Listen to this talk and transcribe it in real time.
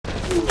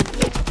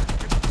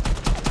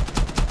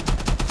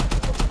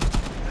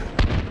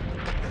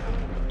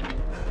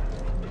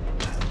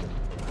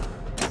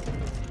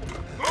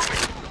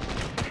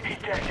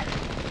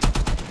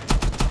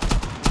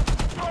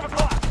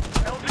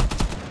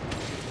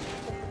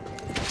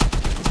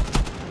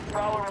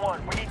Prowler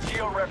 1. We need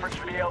geo-reference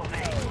for the LZ.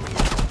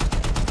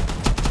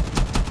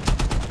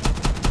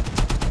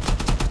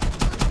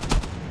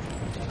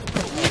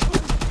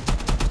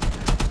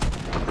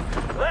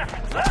 Left!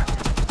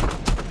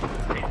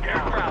 He's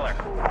down, Prowler.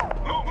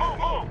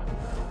 Move!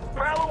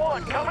 Prowler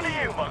 1, coming to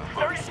you.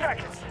 30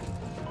 seconds.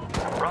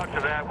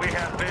 Roger that. We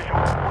have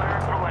visual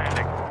clearance for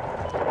landing.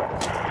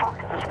 Fuck,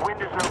 this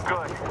wind is no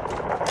good.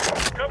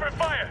 Cover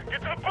fire!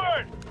 Get to the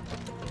bird!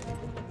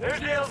 There's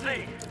the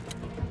LZ.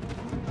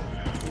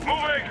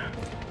 Moving!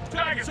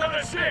 Target's on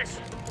the 6!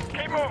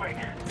 Keep moving.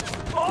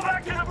 Fall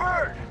back to the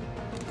bird!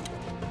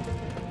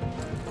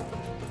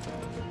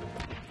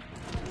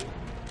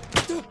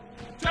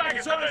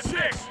 Target's on the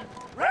 6!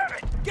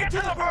 Rabbit, get to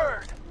the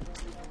bird!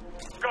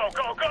 Go!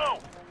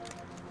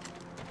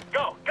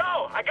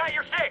 Go! I got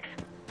your 6!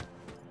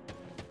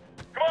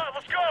 Come on,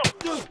 let's go!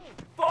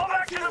 Fall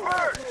back to the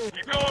bird!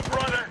 Keep going,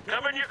 brother.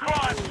 Coming your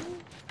cross.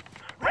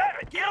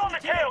 Rabbit, get on the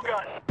tail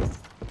gun!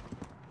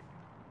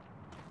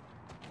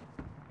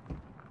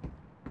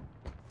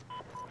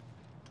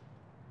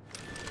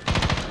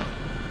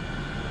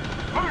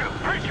 Voodoo,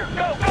 preacher,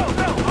 go! Move!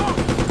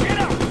 Get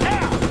up,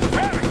 now!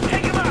 Rabbit,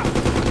 take him out!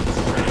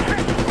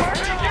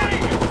 RPG!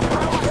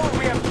 Prowler 1,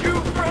 we have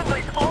 2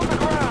 friendlies on the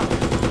ground!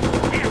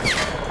 Here.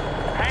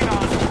 Hang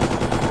on.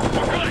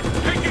 We're good!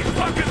 Take these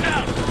fuckers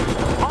out!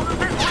 Mother,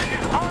 this wind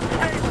is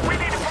unstable. We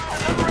need to find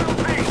another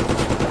LZ!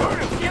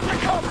 Voodoo, get the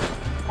cover!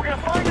 We're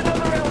gonna find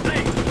another LZ!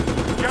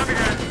 Jump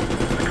here.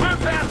 The clear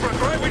path for us,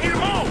 right? We need to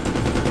move!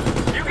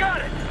 You got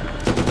it!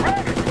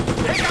 Rabbit,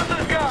 take out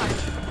those guys!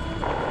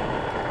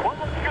 What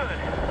looks good?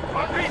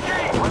 RPG!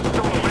 Let's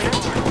go, man.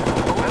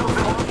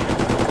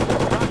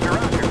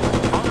 Roger.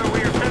 Mother, we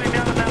are setting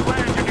down on that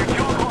ledge at your 2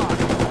 o'clock.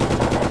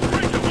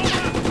 Preacher, move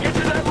up! Get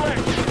to that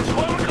ledge.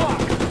 12 o'clock.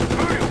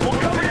 Voodoo, we'll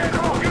cover your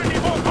call. You're gonna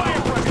need more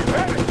fire from you.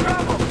 Rabbit,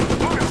 travel!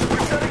 Voodoo,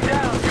 we're setting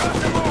down. You have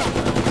to move.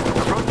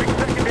 Approaching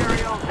secondary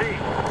LZ.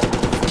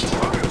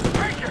 Voodoo,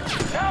 preacher,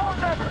 now or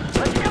never.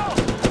 Let's go!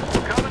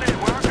 We're coming in.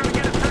 We aren't gonna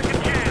get a second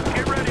chance.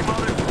 Get ready,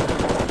 Mother.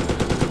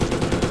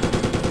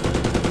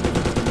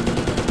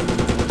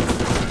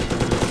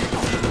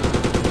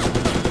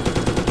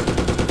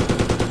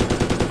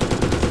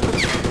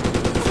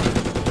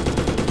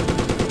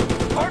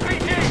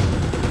 RPG!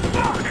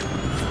 Fuck!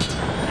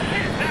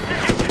 Shit, that's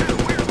engine 2.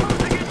 We're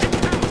losing engine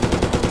 2.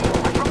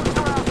 Approach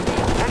around.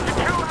 Engine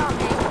 2 out.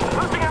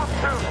 Losing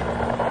altitude.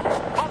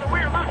 Mother, we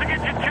are losing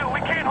engine 2. We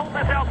can't hold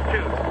this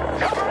altitude.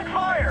 Covering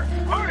fire!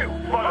 Voodoo,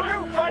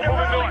 find a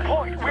rally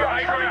point. We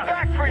are coming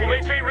back for you. We'll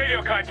maintain radio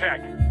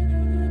contact.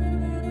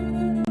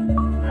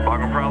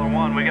 Bagram Prowler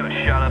 1, we got a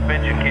shot-up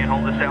engine. Can't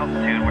hold this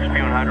altitude. We're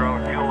spewing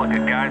hydraulic fuel like a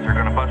geyser.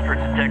 Gonna bust for it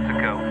to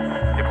Texaco.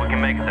 If we can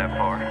make it that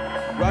far.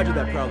 Roger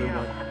that, Prowler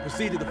 1.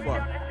 Proceed to the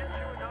far.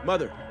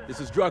 Mother, this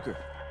is Drucker.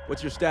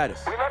 What's your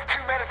status? We left 2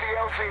 men at the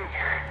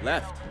LZ.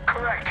 Left.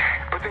 Correct.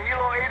 But the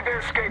Hilo aided their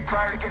escape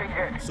prior to getting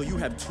hit. So you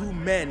have 2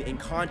 men in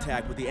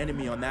contact with the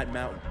enemy on that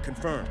mountain.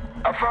 Confirmed.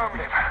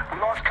 Affirmative. We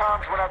lost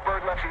comms when our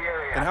bird left the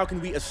area. And how can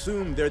we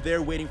assume they're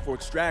there waiting for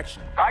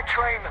extraction? I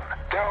trained them.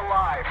 They're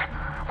alive.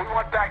 We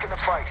want back in the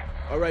fight.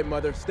 All right,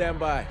 Mother, stand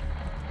by.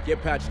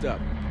 Get patched up.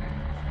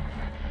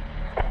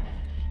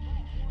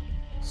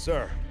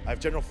 Sir, I have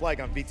General Flag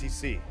on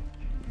VTC.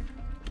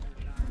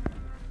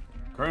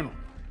 Colonel,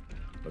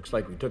 looks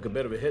like we took a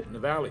bit of a hit in the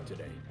valley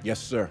today. Yes,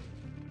 sir.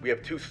 We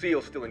have 2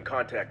 SEALs still in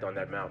contact on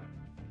that mountain.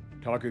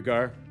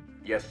 Talkagar?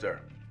 Yes,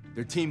 sir.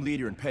 Their team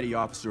leader and petty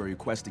officer are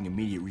requesting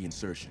immediate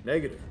reinsertion.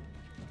 Negative.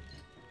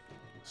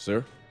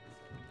 Sir?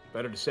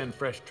 Better to send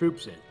fresh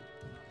troops in.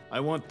 I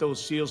want those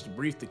SEALs to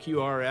brief the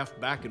QRF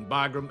back in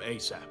Bagram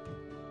ASAP.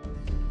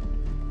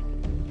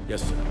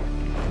 Yes, sir.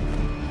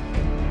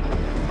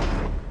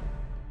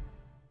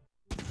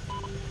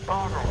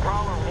 Bagram,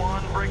 Prowler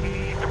 1, breaking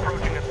east,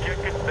 approaching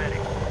objective Betty.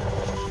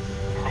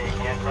 Say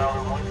again,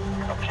 Prowler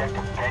 1.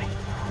 Objective Betty.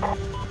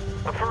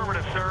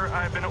 Affirmative, sir.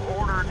 I've been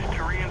ordered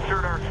to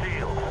reinsert our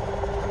SEALs.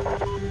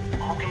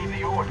 Who gave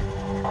the order?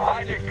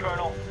 I did,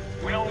 Colonel.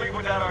 We don't leave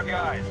without our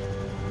guys.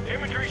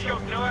 Imagery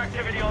shows no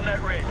activity on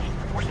that ridge.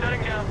 We're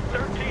setting down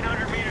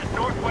 1,300 meters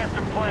northwest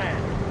of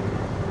plan.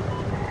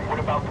 What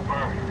about the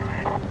bird?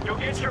 You'll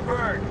get your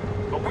bird,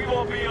 but we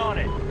won't be on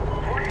it.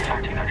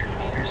 1,300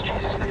 meters,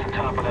 Jesus, that's the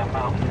top of that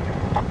mountain.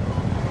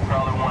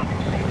 Prowler 1,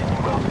 proceed to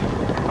New Elton.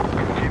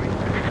 Jimmy,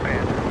 this is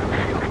bad. The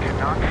SEALs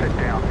cannot sit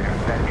down there.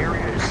 That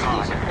area is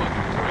hot.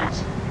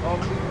 All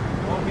clear.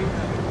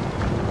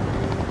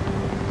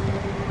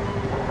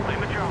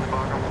 Lima Charlie,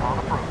 Bagram, on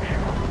approach.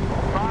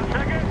 5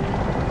 seconds.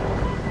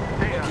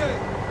 Okay.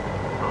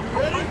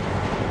 Ready?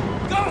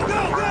 Go!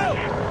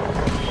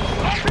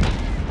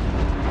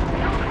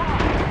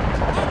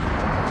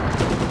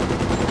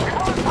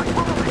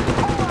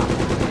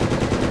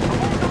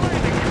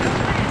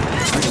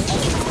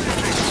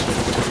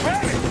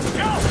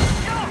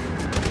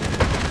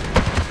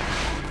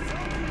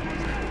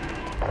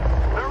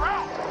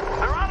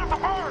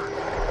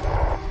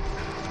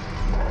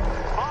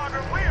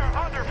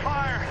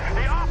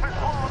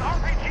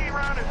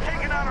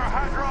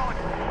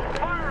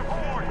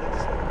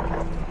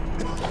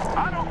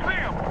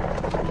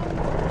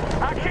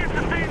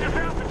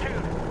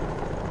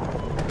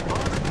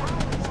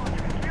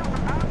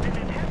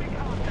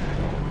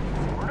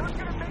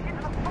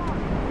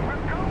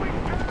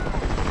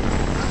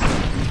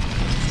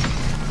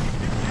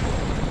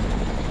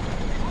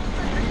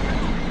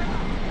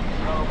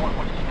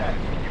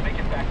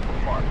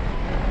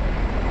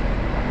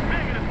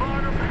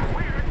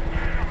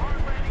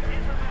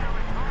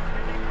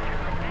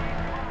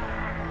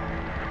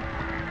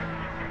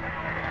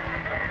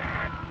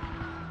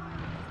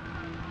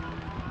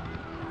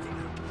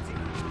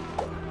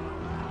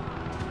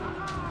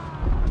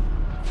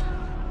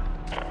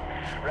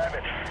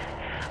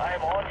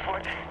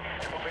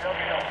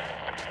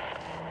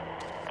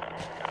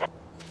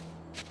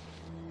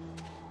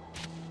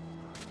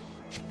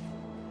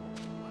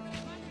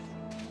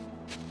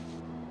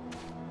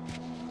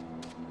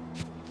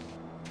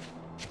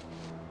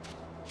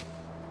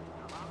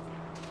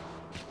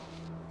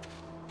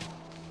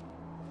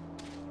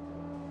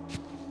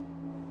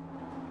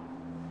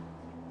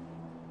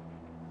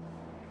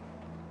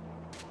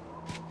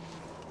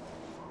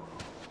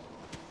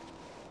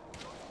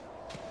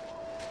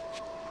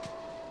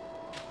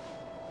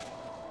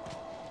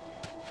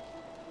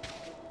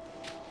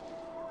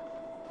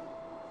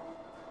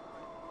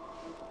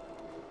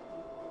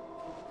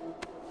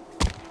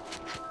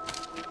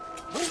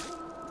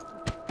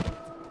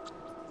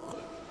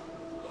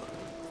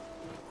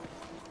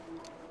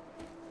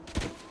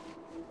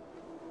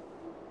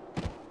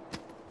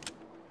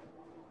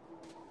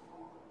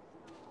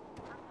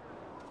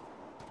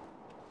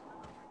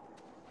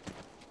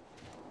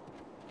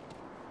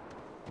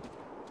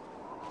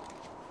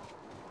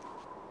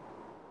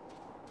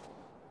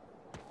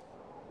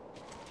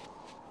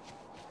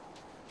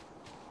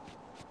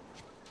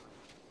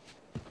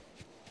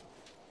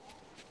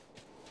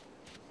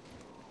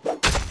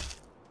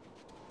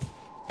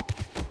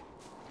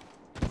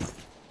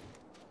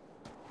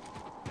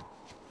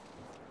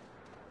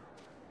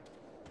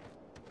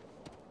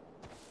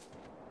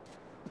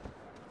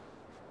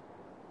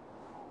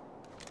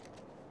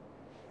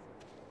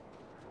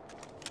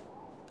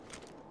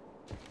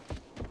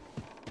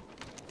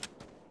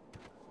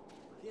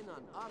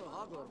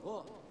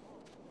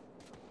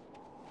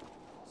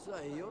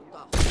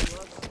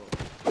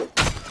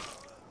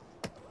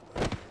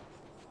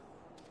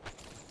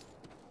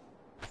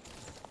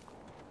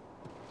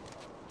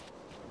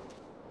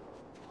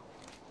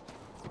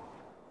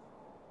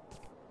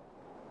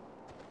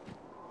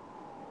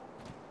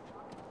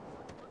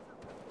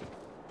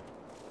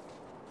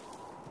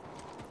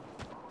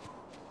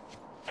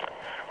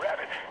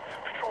 Rabbit,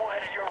 patrol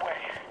headed your way.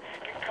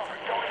 Get cover,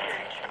 don't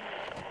engage.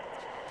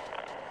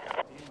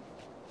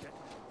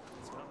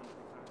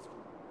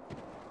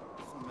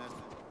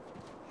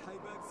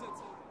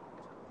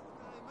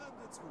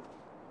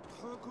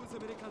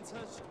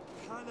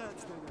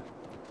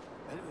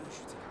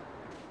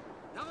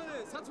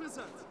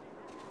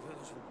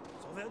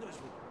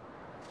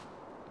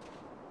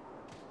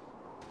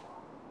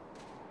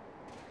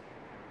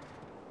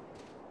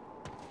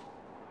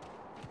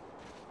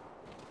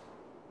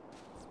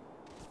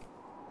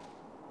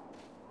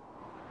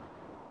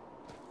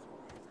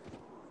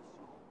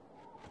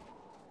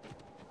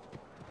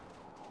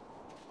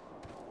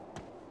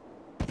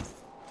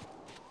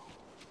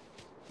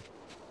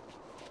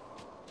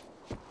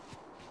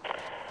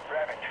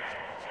 Rabbit,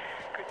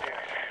 good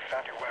news.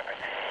 Found your weapon.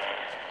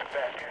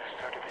 Bad news,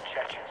 so did the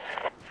Chechens.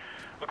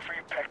 Look for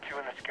your PEC-2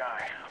 in the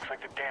sky. Looks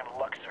like the damn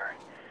Luxor.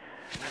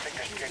 I think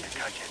they're scared to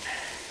touch it.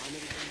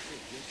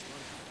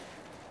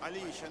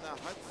 Ali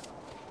شناحت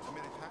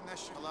أمريكانا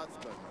شغلات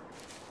برنا.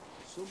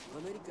 Some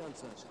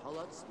Americans are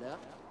halats there.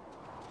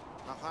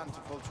 نحن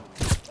تفوتوا.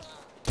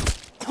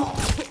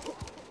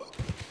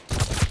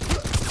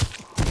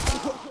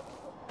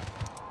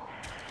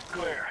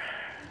 Clear.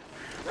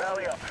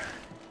 Rally up.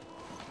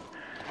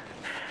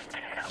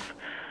 Damn.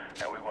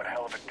 That was one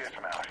hell of a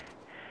dismount.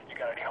 You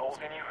got any holes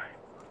in you?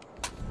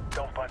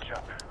 Don't bunch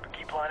up, but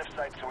keep line of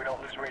sight so we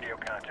don't lose radio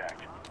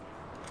contact.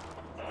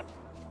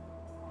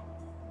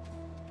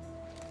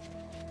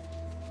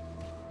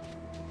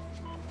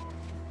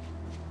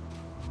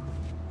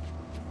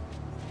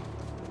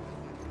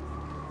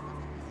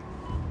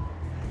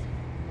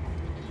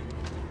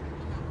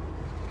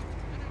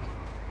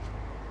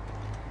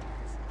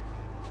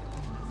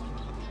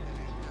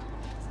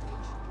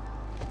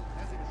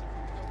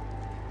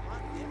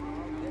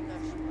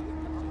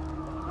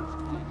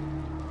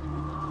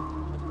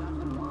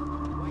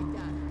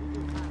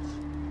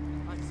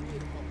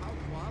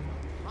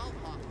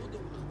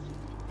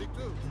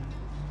 Victor,